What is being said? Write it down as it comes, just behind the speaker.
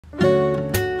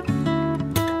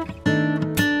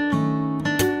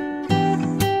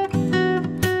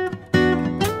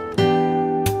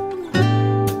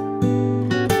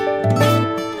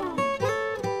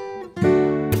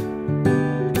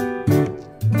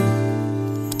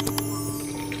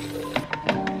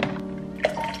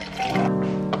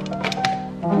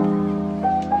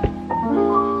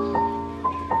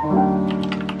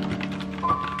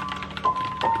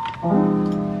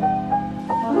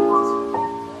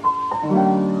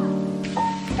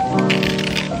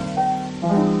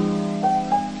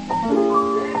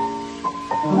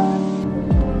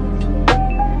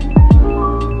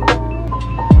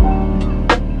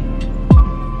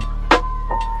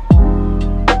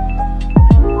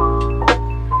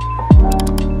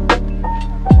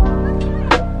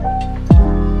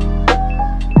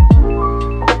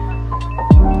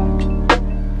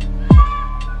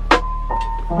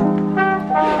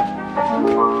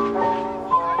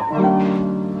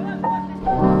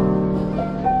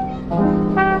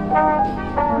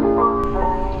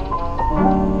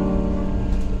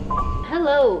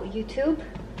YouTube.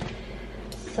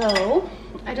 So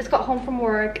I just got home from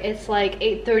work. It's like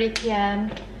 8:30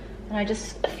 p.m. and I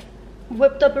just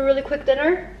whipped up a really quick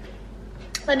dinner.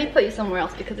 Let me put you somewhere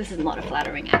else because this is not a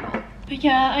flattering angle. But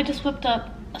yeah, I just whipped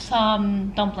up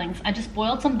some dumplings. I just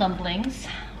boiled some dumplings.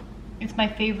 It's my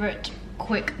favorite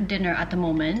quick dinner at the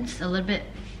moment. A little bit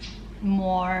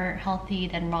more healthy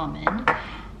than ramen.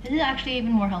 Is it actually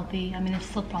even more healthy? I mean, it's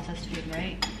still processed food,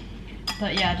 right?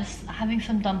 But yeah, just having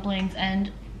some dumplings.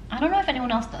 And I don't know if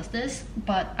anyone else does this,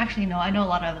 but actually no, I know a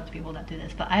lot of other people that do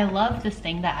this. But I love this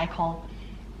thing that I call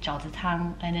饺子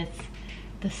汤, and it's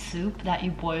the soup that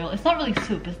you boil. It's not really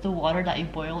soup, it's the water that you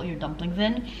boil your dumplings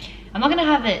in. I'm not gonna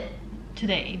have it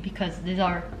today because these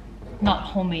are not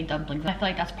homemade dumplings. I feel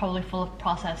like that's probably full of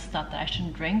processed stuff that I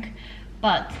shouldn't drink.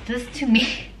 But this to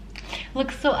me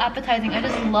looks so appetizing. I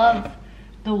just love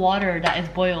the water that is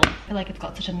boiled. I feel like it's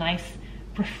got such a nice,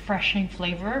 refreshing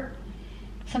flavor.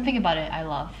 Something about it I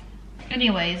love.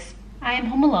 Anyways, I am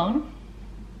home alone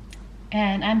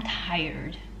and I'm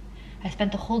tired. I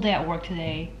spent the whole day at work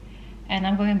today. And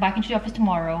I'm going back into the office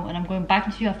tomorrow, and I'm going back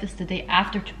into the office the day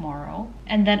after tomorrow.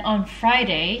 And then on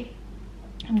Friday,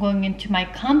 I'm going into my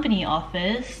company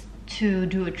office to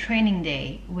do a training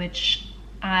day, which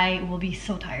I will be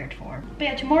so tired for. But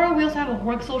yeah, tomorrow we also have a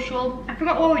work social. I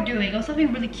forgot what we're doing. It was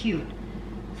something really cute.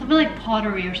 Something like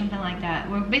pottery or something like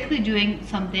that. We're basically doing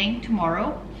something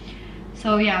tomorrow.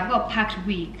 So yeah, I've got a packed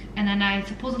week. And then I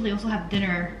supposedly also have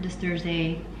dinner this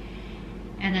Thursday.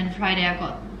 And then Friday I've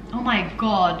got, oh my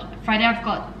god, Friday I've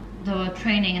got the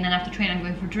training, and then after training I'm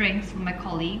going for drinks with my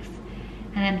colleagues.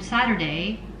 And then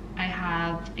Saturday I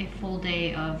have a full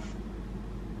day of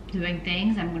doing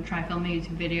things. I'm gonna try filming a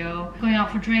YouTube video, going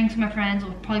out for drinks with my friends.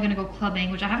 We're probably gonna go clubbing,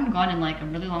 which I haven't gone in like a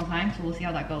really long time, so we'll see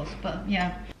how that goes. But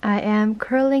yeah. I am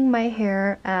curling my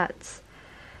hair at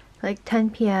like 10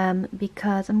 p.m.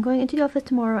 because I'm going into the office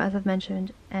tomorrow, as I've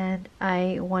mentioned, and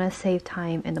I want to save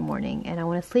time in the morning and I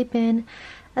want to sleep in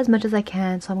as much as I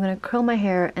can. So I'm going to curl my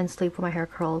hair and sleep with my hair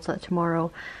curled so that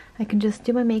tomorrow I can just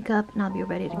do my makeup and I'll be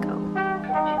ready to go.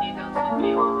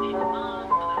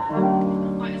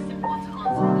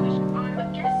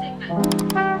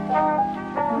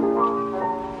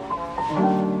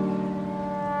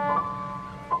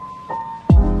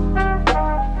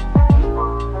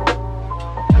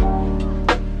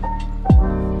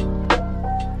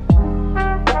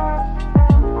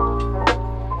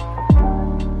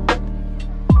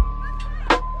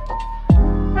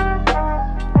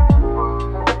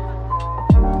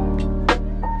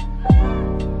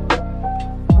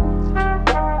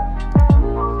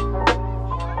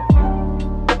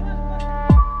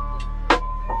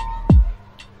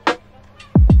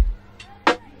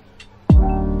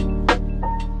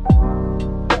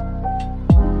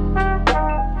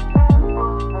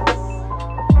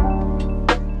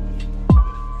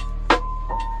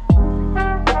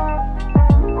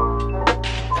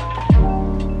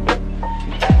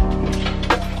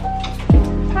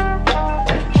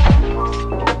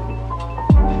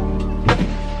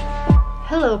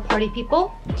 Hello party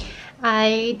people.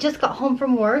 I just got home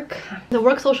from work. The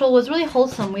work social was really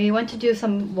wholesome. We went to do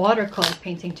some watercolor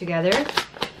painting together.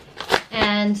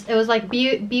 And it was like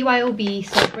BYOB,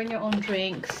 so bring your own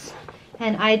drinks.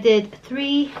 And I did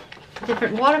 3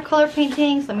 different watercolor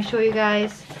paintings. Let me show you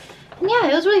guys. And yeah,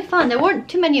 it was really fun. There weren't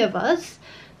too many of us.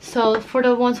 So for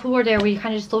the ones who were there, we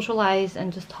kind of just socialized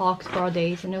and just talked for our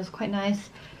days, and it was quite nice.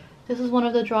 This is one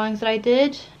of the drawings that I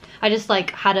did. I just like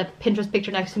had a Pinterest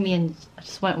picture next to me and I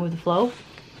just went with the flow.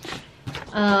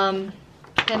 Then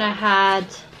I had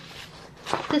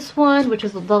this one, which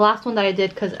is the last one that I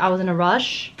did because I was in a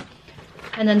rush.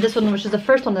 And then this one, which is the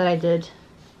first one that I did.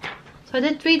 So I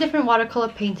did 3 different watercolor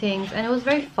paintings and it was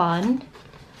very fun.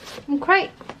 I'm quite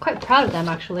proud of them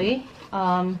actually.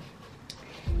 Yeah.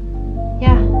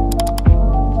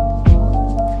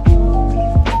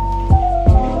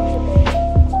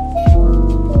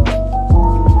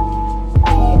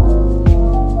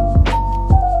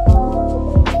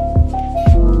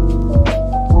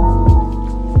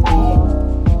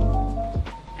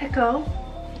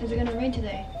 Is it gonna rain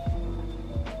today?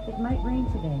 It might rain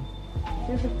today.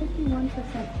 There's a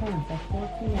 51% chance at 4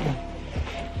 p.m.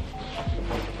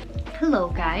 Hello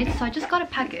guys, so I just got a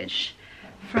package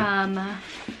from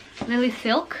Lily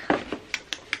Silk.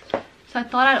 So I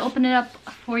thought I'd open it up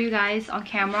for you guys on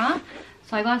camera.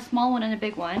 So I got a small one and a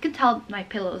big one. You can tell my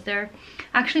pillows, they're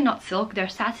actually not silk, they're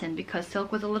satin, because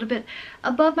silk was a little bit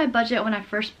above my budget when I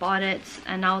first bought it.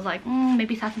 And I was like,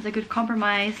 maybe satin's a good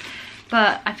compromise.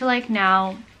 But I feel like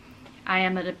now I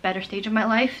am at a better stage of my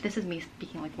life. This is me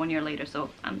speaking like 1 year later, so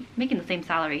I'm making the same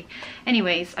salary.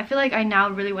 Anyways, I feel like I now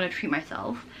really want to treat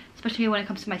myself, especially when it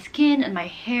comes to my skin and my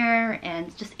hair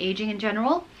and just aging in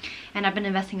general. And I've been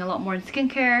investing a lot more in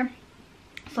skincare.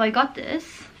 So I got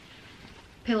this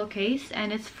pillowcase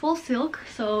and it's full silk,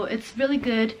 so it's really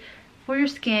good for your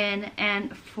skin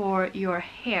and for your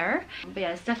hair. But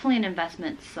yeah, it's definitely an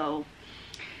investment, so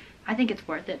I think it's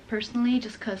worth it personally,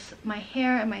 just because my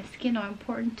hair and my skin are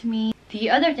important to me. The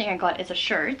other thing I got is a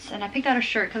shirt, and I picked out a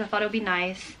shirt because I thought it would be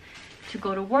nice to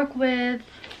go to work with.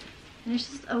 And it's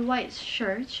just a white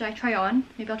shirt. Should I try it on?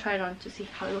 Maybe I'll try it on to see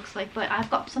how it looks like, but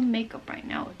I've got some makeup right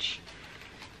now, which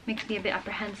makes me a bit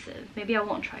apprehensive. Maybe I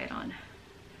won't try it on.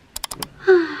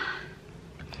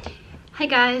 Hi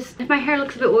guys, if my hair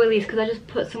looks a bit oily, it's because I just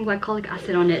put some glycolic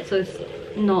acid on it, so it's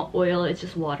not oil, it's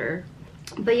just water.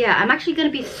 But yeah, I'm actually gonna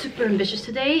be super ambitious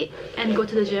today and go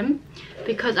to the gym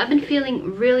because I've been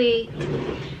feeling really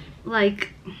like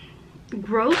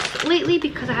gross lately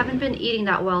because I haven't been eating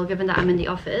that well, given that I'm in the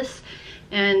office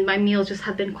and my meals just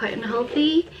have been quite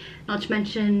unhealthy, not to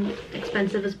mention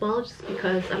expensive as well, just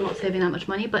because I'm not saving that much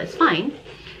money, but it's fine.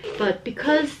 But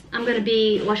because I'm gonna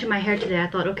be washing my hair today, I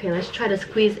thought, okay, let's try to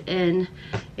squeeze in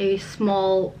a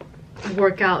small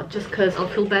workout just because I'll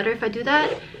feel better if I do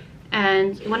that.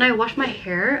 And when I wash my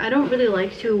hair, I don't really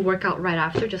like to work out right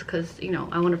after, just because, you know,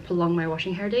 I want to prolong my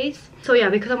washing hair days. So yeah,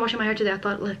 because I'm washing my hair today, I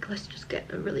thought, like, let's just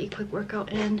get a really quick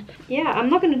workout in. Yeah, I'm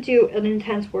not gonna do an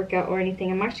intense workout or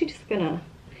anything. I'm actually just gonna,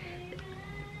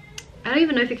 I don't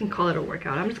even know if you can call it a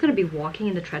workout. I'm just gonna be walking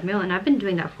in the treadmill, and I've been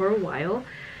doing that for a while,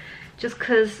 just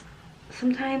because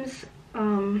sometimes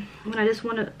when I just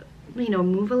want to, you know,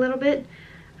 move a little bit,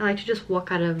 I like to just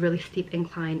walk at a really steep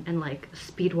incline and like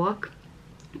speed walk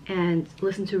and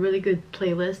listen to a really good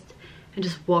playlist and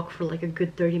just walk for like a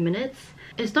good 30 minutes.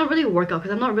 It's not really a workout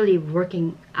because I'm not really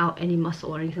working out any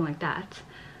muscle or anything like that,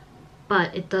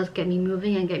 but it does get me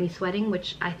moving and get me sweating,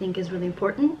 which I think is really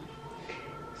important.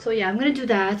 So yeah, I'm gonna do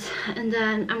that, and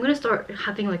then I'm gonna start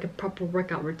having like a proper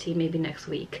workout routine maybe next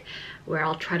week, where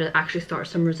I'll try to actually start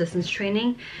some resistance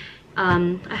training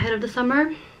ahead of the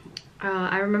summer.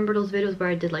 I remember those videos where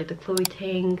I did like the Chloe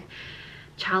Ting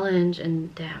challenge,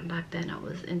 and damn, back then I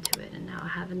was into it, and now I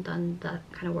haven't done that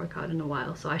kind of workout in a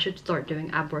while, so I should start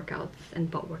doing ab workouts and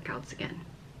butt workouts again.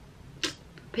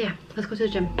 But yeah, let's go to the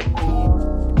gym.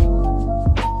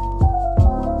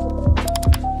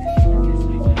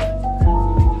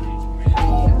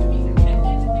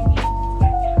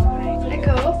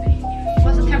 Echo,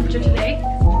 what's the temperature today?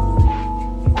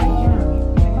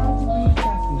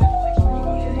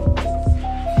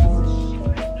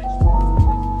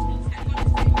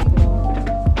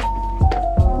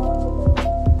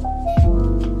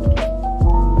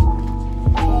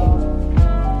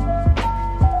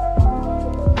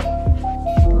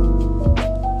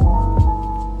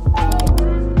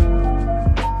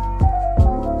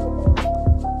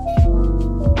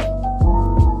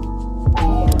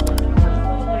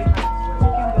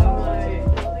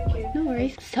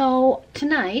 So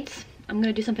tonight I'm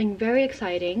gonna do something very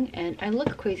exciting, and I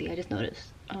look crazy, I just noticed.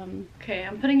 Okay,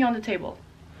 I'm putting you on the table.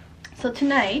 So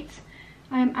tonight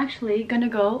I'm actually gonna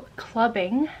go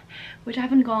clubbing, which I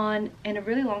haven't gone in a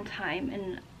really long time,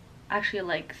 in actually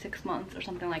like 6 months or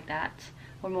something like that,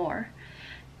 or more.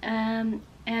 And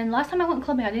last time I went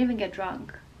clubbing I didn't even get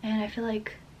drunk, and I feel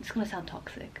like it's gonna sound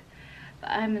toxic, but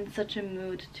I'm in such a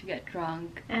mood to get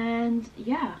drunk, and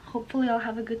yeah, hopefully I'll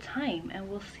have a good time and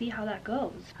we'll see how that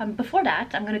goes. Before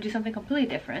that, I'm gonna do something completely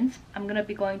different. I'm gonna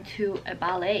be going to a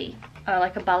ballet,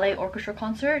 like a ballet orchestra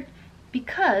concert,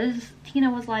 because Tina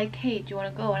was like, hey, do you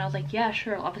want to go? And I was like, yeah,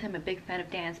 sure. Obviously I'm a big fan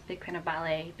of dance, big fan of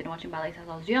ballet, been watching ballet since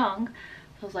I was young,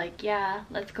 so I was like, yeah,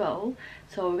 let's go.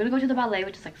 So we're gonna go to the ballet,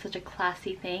 which is like such a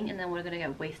classy thing, and then we're gonna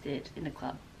get wasted in the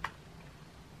club.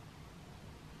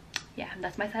 Yeah,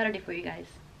 that's my Saturday for you guys.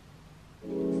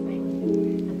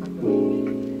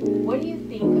 What do you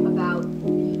think about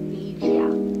the age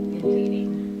gap in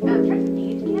dating? First,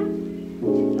 age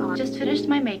gap? Just finished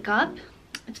my makeup.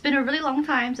 It's been a really long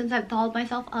time since I've dolled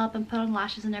myself up and put on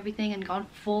lashes and everything and gone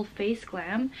full face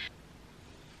glam.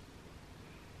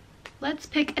 Let's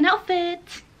pick an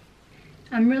outfit.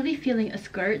 I'm really feeling a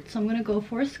skirt, so I'm gonna go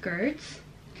for a skirt.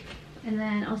 And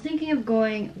then I was thinking of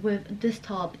going with this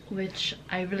top, which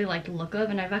I really like the look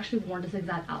of, and I've actually worn this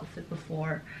exact outfit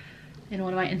before in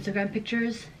one of my Instagram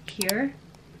pictures here,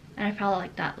 and I felt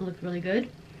like that looked really good.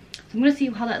 So I'm gonna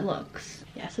see how that looks.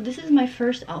 Yeah, so this is my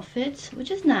first outfit, which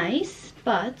is nice,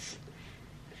 but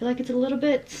I feel like it's a little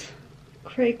bit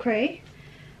cray-cray.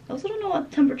 I also don't know what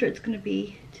temperature it's gonna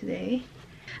be today.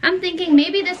 I'm thinking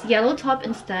maybe this yellow top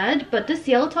instead, but this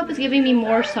yellow top is giving me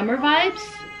more summer vibes.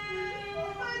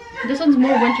 This one's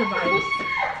more winter vibes.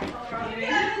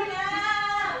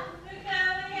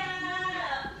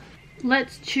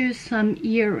 let's choose some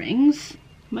earrings.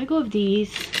 Might go with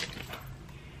these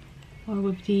or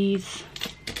with these,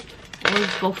 or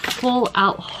let's go full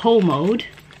out hoe mode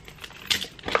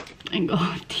and go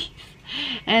with these.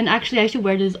 And actually I used to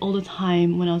wear this all the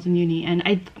time when I was in uni, and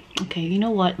okay, you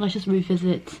know what, let's just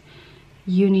revisit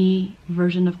uni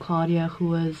version of Claudia, who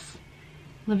was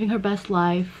living her best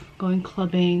life, going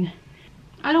clubbing.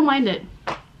 I don't mind it.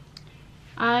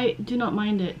 I do not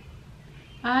mind it.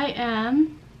 I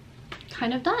am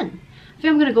kind of done. I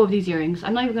think I'm gonna go with these earrings.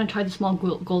 I'm not even gonna try the small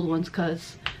gold ones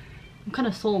because I'm kind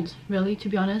of sold, really, to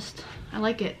be honest. I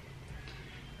like it.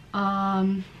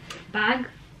 Bag.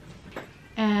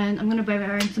 And I'm gonna be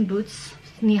wearing some boots,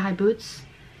 knee-high boots.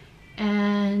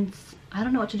 And I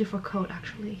don't know what to do for a coat,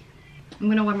 actually. I'm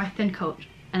gonna wear my thin coat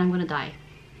and I'm gonna dye,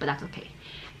 but that's okay.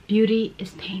 Beauty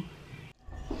is pain.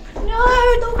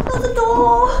 No, don't close the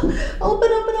door! Open.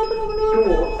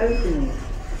 Door opening.